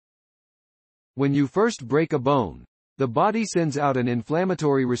When you first break a bone, the body sends out an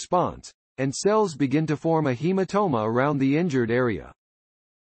inflammatory response, and cells begin to form a hematoma around the injured area.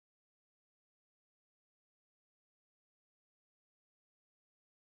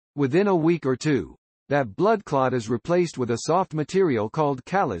 Within a week or two, that blood clot is replaced with a soft material called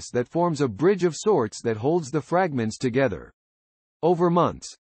callus that forms a bridge of sorts that holds the fragments together. Over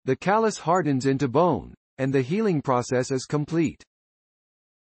months, the callus hardens into bone, and the healing process is complete.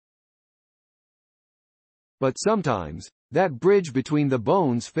 But sometimes, that bridge between the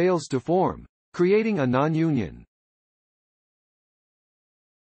bones fails to form, creating a non-union.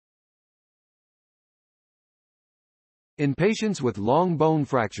 In patients with long bone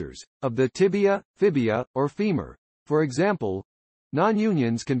fractures, of the tibia, fibia, or femur, for example,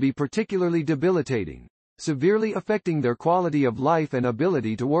 non-unions can be particularly debilitating, severely affecting their quality of life and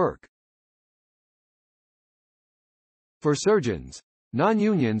ability to work. For surgeons,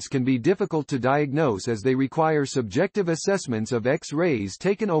 non-unions can be difficult to diagnose as they require subjective assessments of X-rays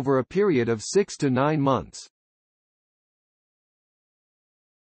taken over a period of 6 to 9 months.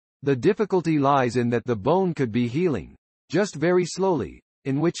 The difficulty lies in that the bone could be healing, just very slowly,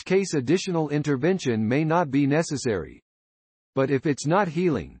 in which case additional intervention may not be necessary. But if it's not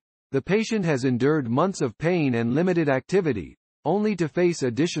healing, the patient has endured months of pain and limited activity, only to face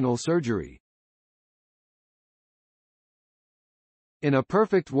additional surgery. In a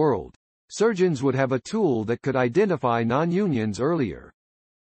perfect world, surgeons would have a tool that could identify non-unions earlier.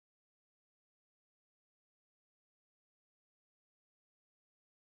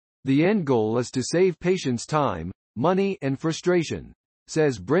 The end goal is to save patients time, money, and frustration,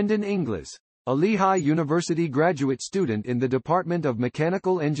 says Brendan Inglis, a Lehigh University graduate student in the Department of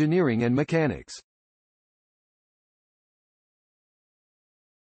Mechanical Engineering and Mechanics.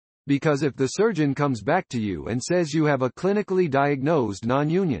 Because if the surgeon comes back to you and says you have a clinically diagnosed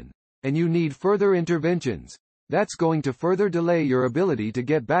non-union, and you need further interventions, that's going to further delay your ability to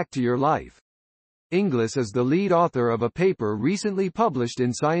get back to your life. Inglis is the lead author of a paper recently published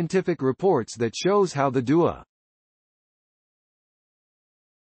in Scientific Reports that shows how the DUA.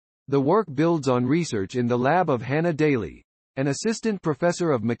 The work builds on research in the lab of Hannah Daly, an assistant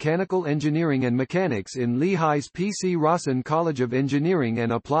professor of mechanical engineering and mechanics in Lehigh's P.C. Rawson College of Engineering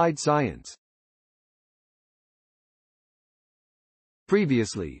and Applied Science.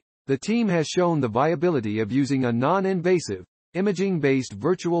 Previously, the team has shown the viability of using a non-invasive, imaging-based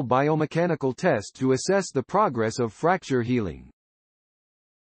virtual biomechanical test to assess the progress of fracture healing.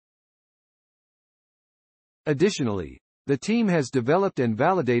 Additionally, the team has developed and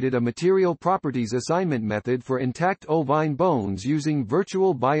validated a material properties assignment method for intact ovine bones using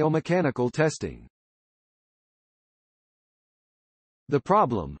virtual biomechanical testing. The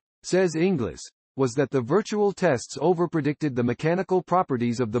problem, says Inglis, was that the virtual tests overpredicted the mechanical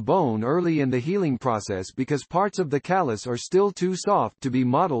properties of the bone early in the healing process because parts of the callus are still too soft to be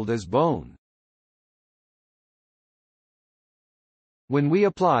modeled as bone. When we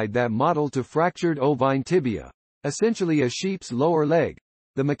applied that model to fractured ovine tibia, essentially a sheep's lower leg,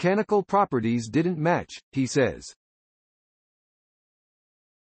 the mechanical properties didn't match, he says.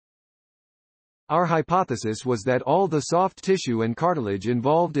 Our hypothesis was that all the soft tissue and cartilage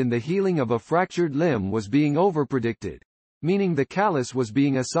involved in the healing of a fractured limb was being overpredicted, meaning the callus was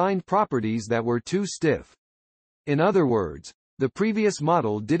being assigned properties that were too stiff. In other words, the previous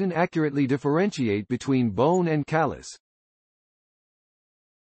model didn't accurately differentiate between bone and callus.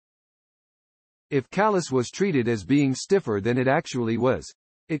 If callus was treated as being stiffer than it actually was,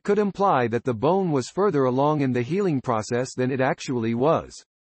 it could imply that the bone was further along in the healing process than it actually was.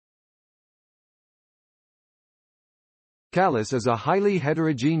 Callus is a highly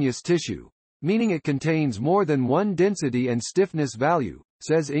heterogeneous tissue, meaning it contains more than one density and stiffness value,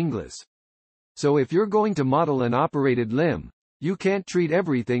 says Inglis. So if you're going to model an operated limb, you can't treat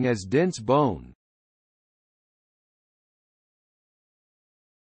everything as dense bone.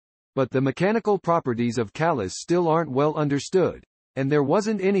 But the mechanical properties of callus still aren't well understood, and there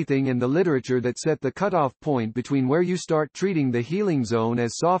wasn't anything in the literature that set the cutoff point between where you start treating the healing zone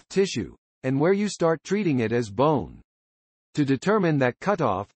as soft tissue, and where you start treating it as bone. To determine that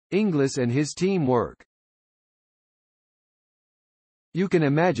cutoff, Inglis and his team work. You can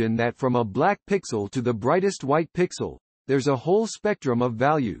imagine that from a black pixel to the brightest white pixel, there's a whole spectrum of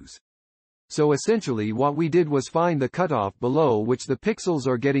values. So essentially what we did was find the cutoff below which the pixels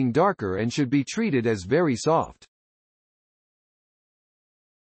are getting darker and should be treated as very soft.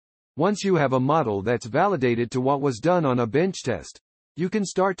 Once you have a model that's validated to what was done on a bench test, you can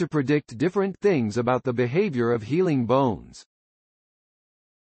start to predict different things about the behavior of healing bones.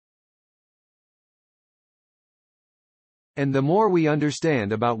 And the more we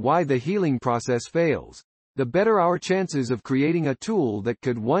understand about why the healing process fails, the better our chances of creating a tool that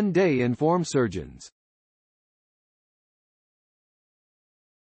could one day inform surgeons.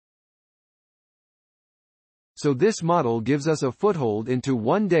 So this model gives us a foothold into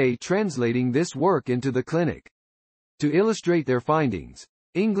one day translating this work into the clinic. To illustrate their findings,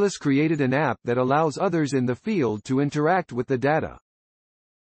 Inglis created an app that allows others in the field to interact with the data.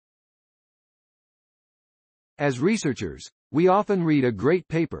 As researchers, we often read a great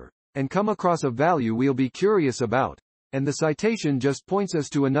paper, and come across a value we'll be curious about, and the citation just points us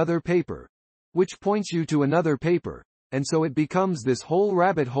to another paper, which points you to another paper, and so it becomes this whole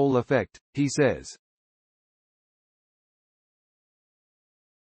rabbit hole effect, he says.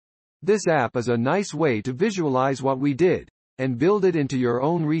 This app is a nice way to visualize what we did, and build it into your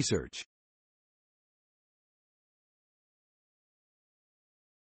own research.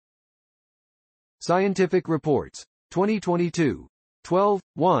 Scientific Reports, 2022.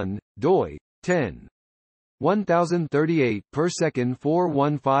 12.1, doi, 10. 1038 per second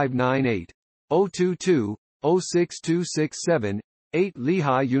 41598. 022, 06267, 8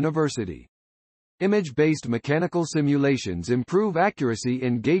 Lehigh University. Image-based mechanical simulations improve accuracy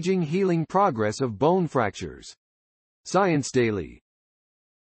in gauging healing progress of bone fractures. Science Daily.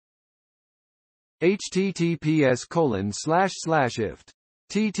 https://ift.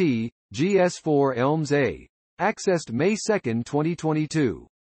 tt. gs4 elms a. Accessed May 2, 2022.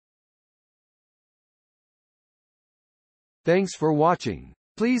 Thanks for watching.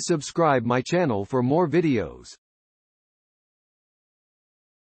 Please subscribe my channel for more videos.